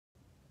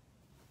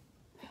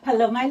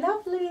Hello my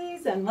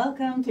lovelies and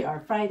welcome to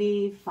our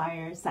Friday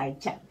Fireside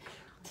Chat.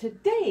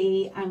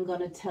 Today I'm going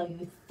to tell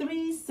you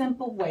 3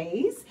 simple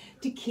ways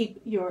to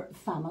keep your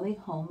family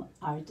home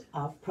out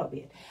of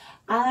probate.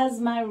 As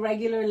my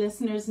regular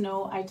listeners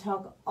know, I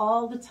talk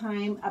all the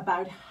time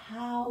about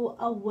how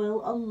a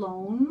will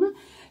alone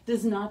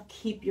does not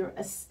keep your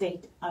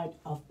estate out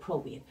of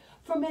probate.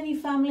 For many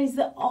families,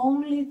 the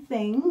only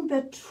thing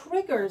that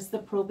triggers the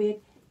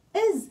probate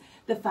is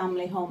the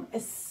family home,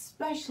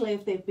 especially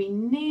if they've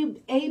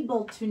been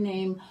able to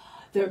name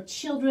their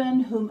children,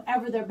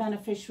 whomever their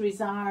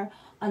beneficiaries are,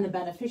 on the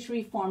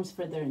beneficiary forms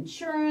for their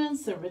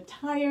insurance, their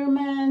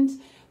retirement,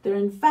 their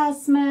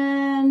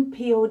investment,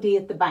 POD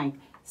at the bank.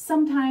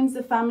 Sometimes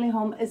the family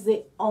home is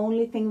the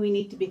only thing we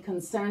need to be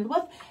concerned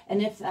with,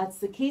 and if that's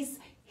the case,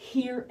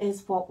 here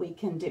is what we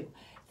can do.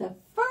 The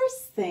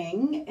first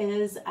thing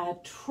is a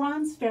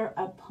transfer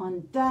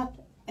upon death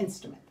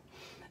instrument.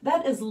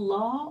 That is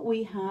law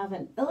we have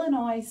in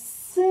Illinois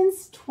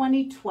since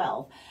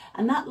 2012,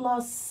 and that law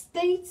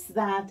states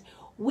that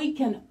we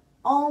can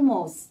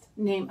almost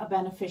name a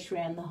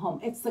beneficiary in the home.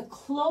 It's the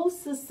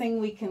closest thing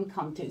we can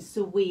come to.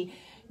 So we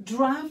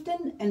draft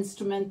an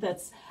instrument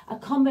that's a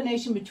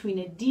combination between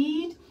a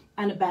deed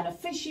and a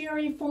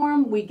beneficiary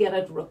form. We get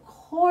it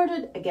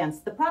recorded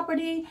against the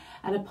property,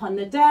 and upon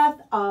the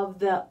death of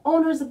the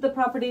owners of the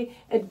property,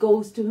 it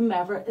goes to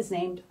whomever is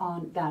named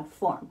on that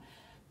form.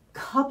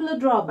 Couple of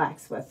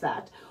drawbacks with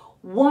that.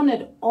 One,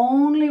 it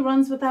only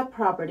runs with that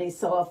property.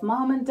 So if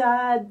mom and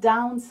dad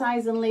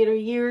downsize in later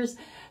years,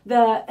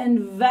 the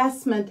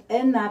investment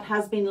in that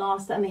has been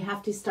lost and they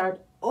have to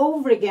start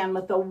over again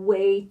with a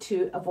way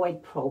to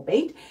avoid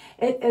probate.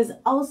 It is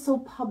also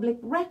public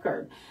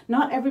record.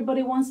 Not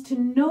everybody wants to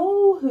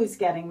know who's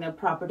getting their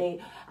property,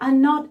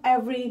 and not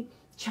every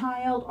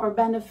child or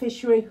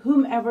beneficiary,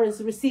 whomever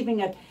is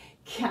receiving it,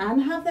 can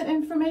have that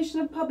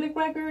information of public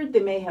record. They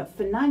may have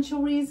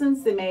financial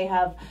reasons, they may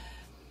have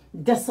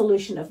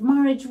dissolution of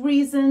marriage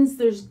reasons.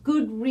 There's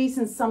good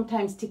reasons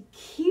sometimes to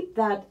keep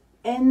that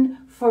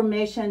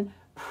information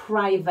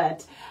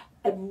private.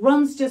 It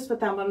runs just with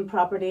that one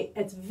property.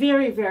 It's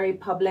very, very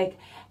public,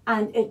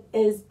 and it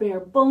is bare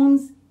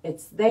bones.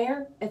 It's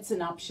there, it's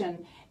an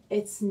option.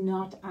 It's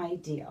not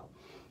ideal.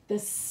 The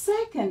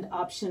second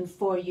option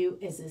for you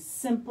is a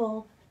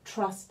simple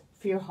trust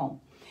for your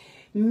home.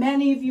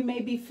 Many of you may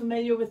be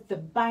familiar with the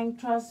bank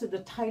trust or the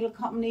title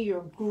company.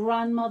 Your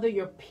grandmother,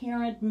 your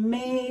parent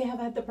may have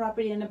had the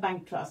property in a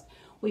bank trust.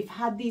 We've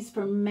had these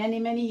for many,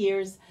 many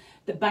years.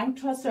 The bank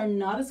trusts are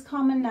not as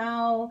common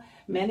now.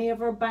 Many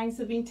of our banks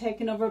have been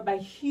taken over by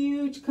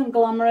huge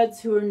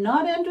conglomerates who are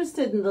not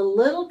interested in the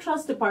little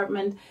trust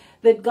department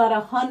that got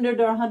 $100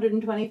 or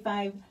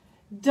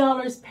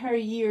 $125 per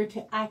year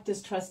to act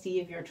as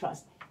trustee of your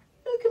trust.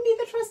 You can be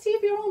the trustee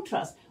of your own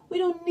trust. We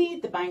don't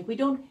need the bank. We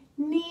don't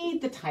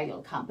need the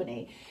title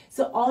company.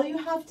 So all you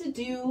have to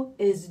do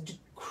is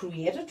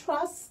create a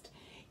trust.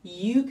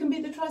 You can be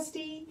the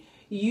trustee.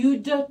 You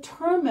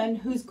determine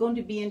who's going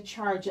to be in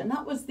charge. And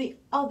that was the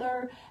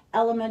other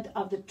element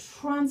of the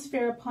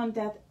transfer upon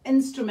death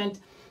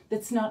instrument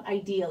that's not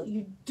ideal.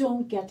 You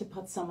don't get to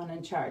put someone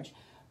in charge.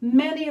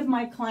 Many of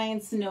my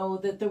clients know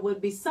that there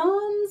would be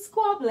some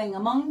squabbling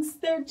amongst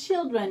their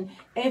children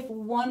if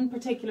one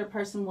particular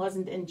person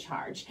wasn't in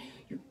charge.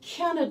 You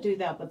cannot do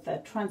that with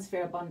the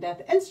transfer upon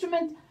death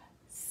instrument.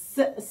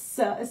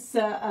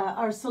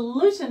 Our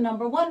solution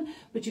number 1,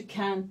 but you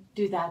can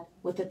do that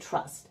with a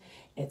trust.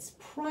 It's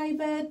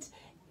private.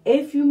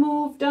 If you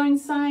move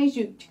downsize,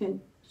 you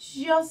can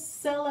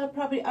just sell that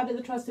property out of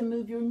the trust and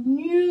move your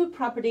new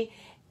property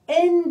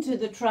into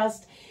the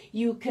trust.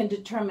 You can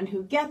determine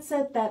who gets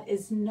it. That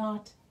is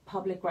not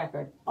public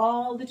record.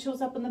 All that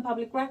shows up in the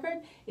public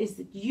record is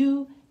that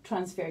you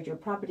transferred your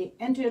property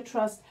into a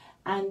trust,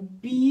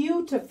 and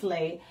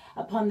beautifully,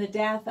 upon the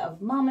death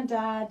of mom and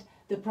dad,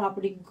 the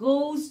property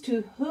goes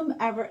to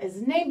whomever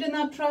is named in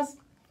that trust.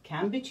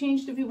 Can be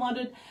changed if you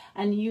wanted,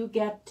 and you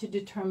get to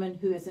determine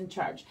who is in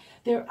charge.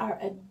 There are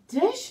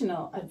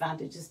additional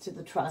advantages to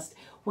the trust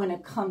when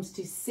it comes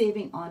to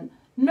saving on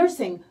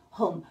nursing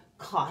home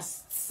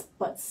costs,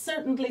 but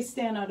certainly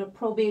staying out of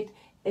probate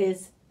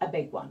is a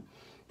big one.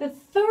 The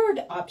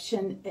third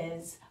option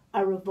is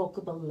a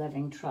revocable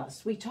living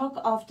trust. We talk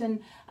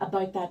often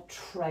about that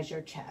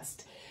treasure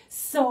chest.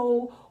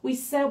 So we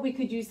said we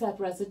could use that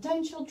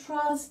residential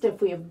trust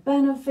if we have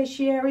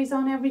beneficiaries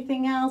on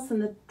everything else,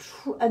 and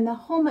the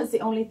home is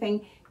the only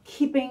thing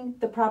keeping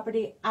the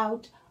property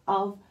out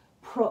of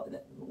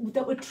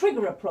that would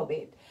trigger a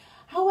probate.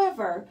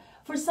 However,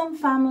 for some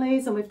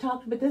families, and we've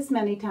talked about this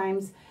many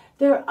times,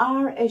 there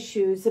are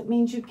issues that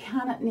means you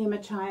cannot name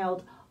a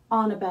child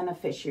on a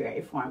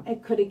beneficiary form.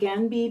 It could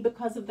again be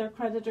because of their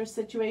creditor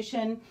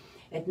situation.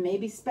 It may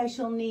be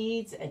special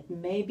needs, it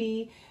may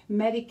be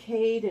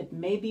Medicaid, it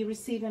may be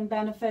receiving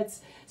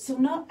benefits. So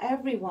not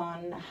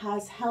everyone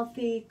has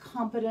healthy,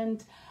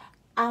 competent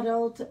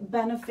adult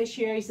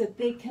beneficiaries that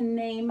they can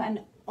name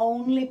and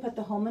only put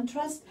the home in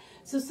trust.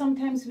 So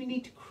sometimes we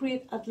need to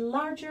create a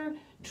larger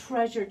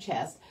treasure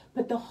chest.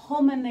 Put the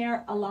home in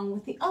there along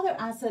with the other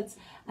assets,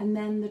 and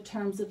then the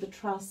terms of the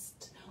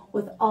trust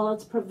with all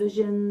its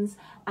provisions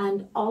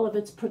and all of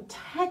its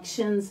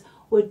protections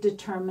would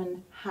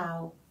determine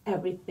how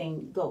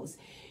everything goes.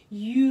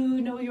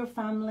 You know your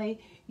family,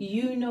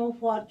 you know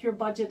what your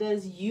budget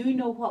is, you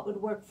know what would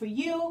work for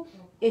you.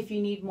 If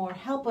you need more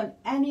help on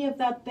any of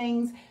that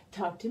things,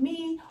 talk to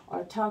me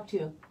or talk to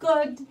a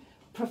good,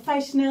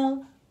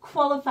 professional,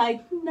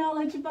 qualified,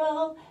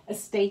 knowledgeable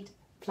estate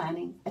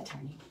planning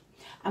attorney.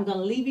 I'm going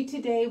to leave you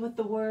today with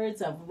the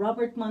words of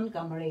Robert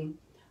Montgomery.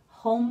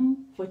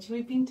 Home, which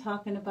we've been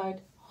talking about,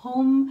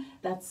 home,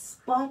 that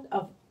spot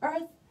of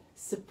earth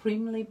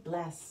supremely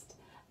blessed,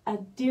 a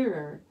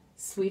dearer,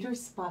 sweeter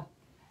spot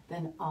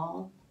than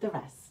all the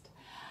rest.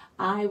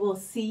 I will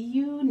see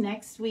you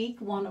next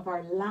week, one of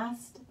our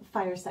last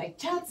fireside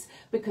chats,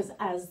 because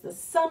as the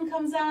sun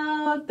comes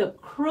out, the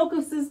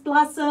crocuses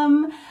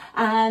blossom,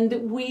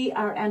 and we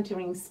are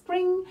entering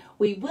spring,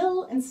 we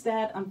will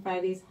instead on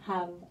Fridays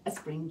have a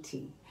spring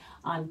tea.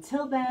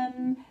 Until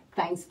then,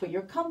 thanks for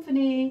your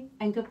company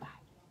and goodbye.